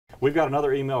We've got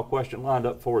another email question lined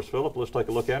up for us, Phillip. Let's take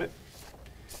a look at it.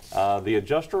 The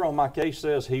adjuster on my case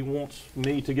says he wants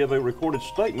me to give a recorded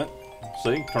statement.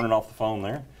 See, turning off the phone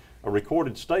there. A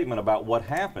recorded statement about what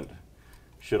happened.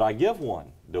 Should I give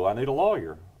one? Do I need a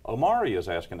lawyer? Omari is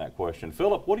asking that question.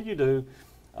 Phillip, what do you do?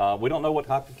 We don't know what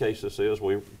type of case this is.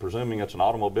 We're presuming it's an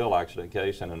automobile accident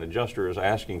case, and an adjuster is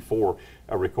asking for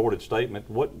a recorded statement.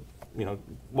 What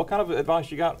kind of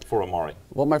advice you got for Omari?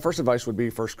 Well, my first advice would be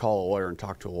first call a lawyer and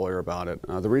talk to a lawyer about it.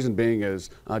 The reason being is,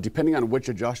 depending on which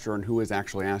adjuster and who is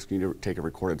actually asking you to take a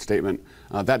recorded statement,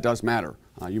 that does matter.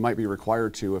 You might be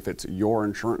required to if it's your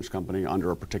insurance company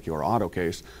under a particular auto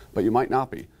case, but you might not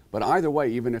be. But either way,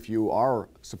 even if you are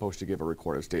supposed to give a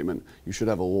recorded statement, you should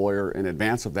have a lawyer in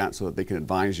advance of that so that they can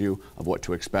advise you of what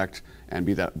to expect and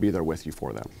be there with you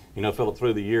for that. You know, Phillip,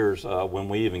 through the years, when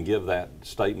we even give that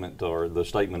statement or the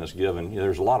statement is given,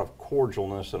 there's a lot of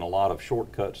cordialness and a lot of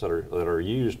shortcuts that are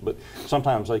used, but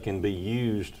sometimes they can be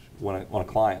used when a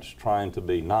client's trying to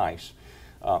be nice.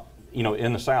 You know,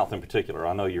 in the South in particular,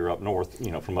 I know you're up north,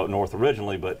 from up north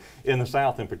originally, but in the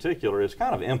South in particular, it's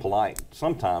kind of impolite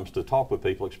sometimes to talk with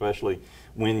people, especially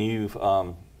when you've,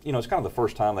 it's kind of the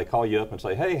first time they call you up and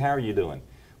say, hey, how are you doing?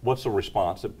 What's the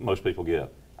response that most people give?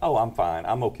 Oh, I'm fine,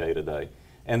 I'm okay today.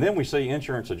 And then we see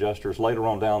insurance adjusters later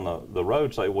on down the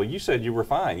road say, well, you said you were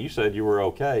fine, you said you were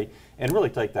okay, and really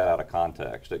take that out of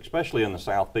context. Especially in the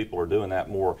South, people are doing that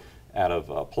more out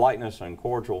of politeness and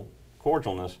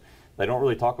cordialness. They don't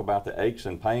really talk about the aches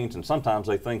and pains, and sometimes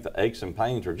they think the aches and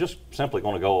pains are just simply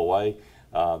going to go away.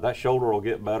 That shoulder will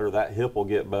get better, that hip will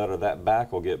get better, that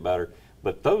back will get better.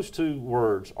 But those two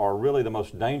words are really the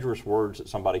most dangerous words that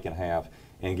somebody can have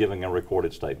in giving a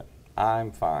recorded statement.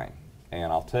 I'm fine.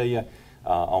 And I'll tell you,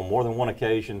 on more than one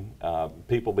occasion,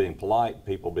 people being polite,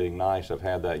 people being nice have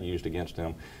had that used against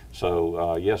them.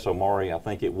 So yes, Omari, I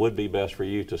think it would be best for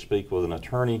you to speak with an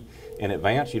attorney in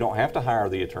advance. You don't have to hire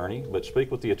the attorney, but speak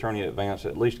with the attorney in advance,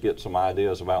 at least get some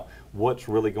ideas about what's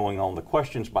really going on, the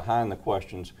questions behind the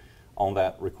questions on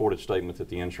that recorded statement that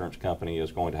the insurance company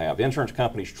is going to have. Insurance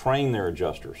companies train their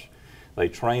adjusters. They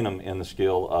train them in the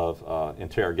skill of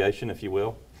interrogation, if you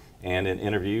will, and in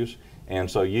interviews. And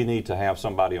so you need to have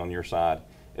somebody on your side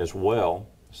as well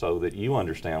so that you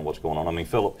understand what's going on. I mean,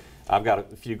 Phillip, I've got a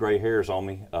few gray hairs on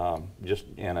me,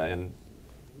 and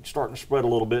starting to spread a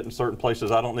little bit in certain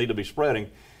places I don't need to be spreading.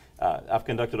 I've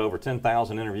conducted over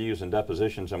 10,000 interviews and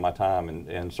depositions in my time,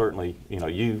 and certainly,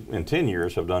 you in 10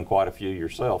 years have done quite a few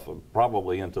yourself,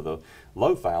 probably into the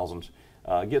low thousands.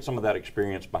 Get some of that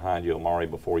experience behind you, Omari,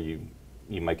 before you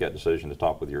make that decision to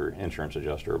talk with your insurance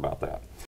adjuster about that.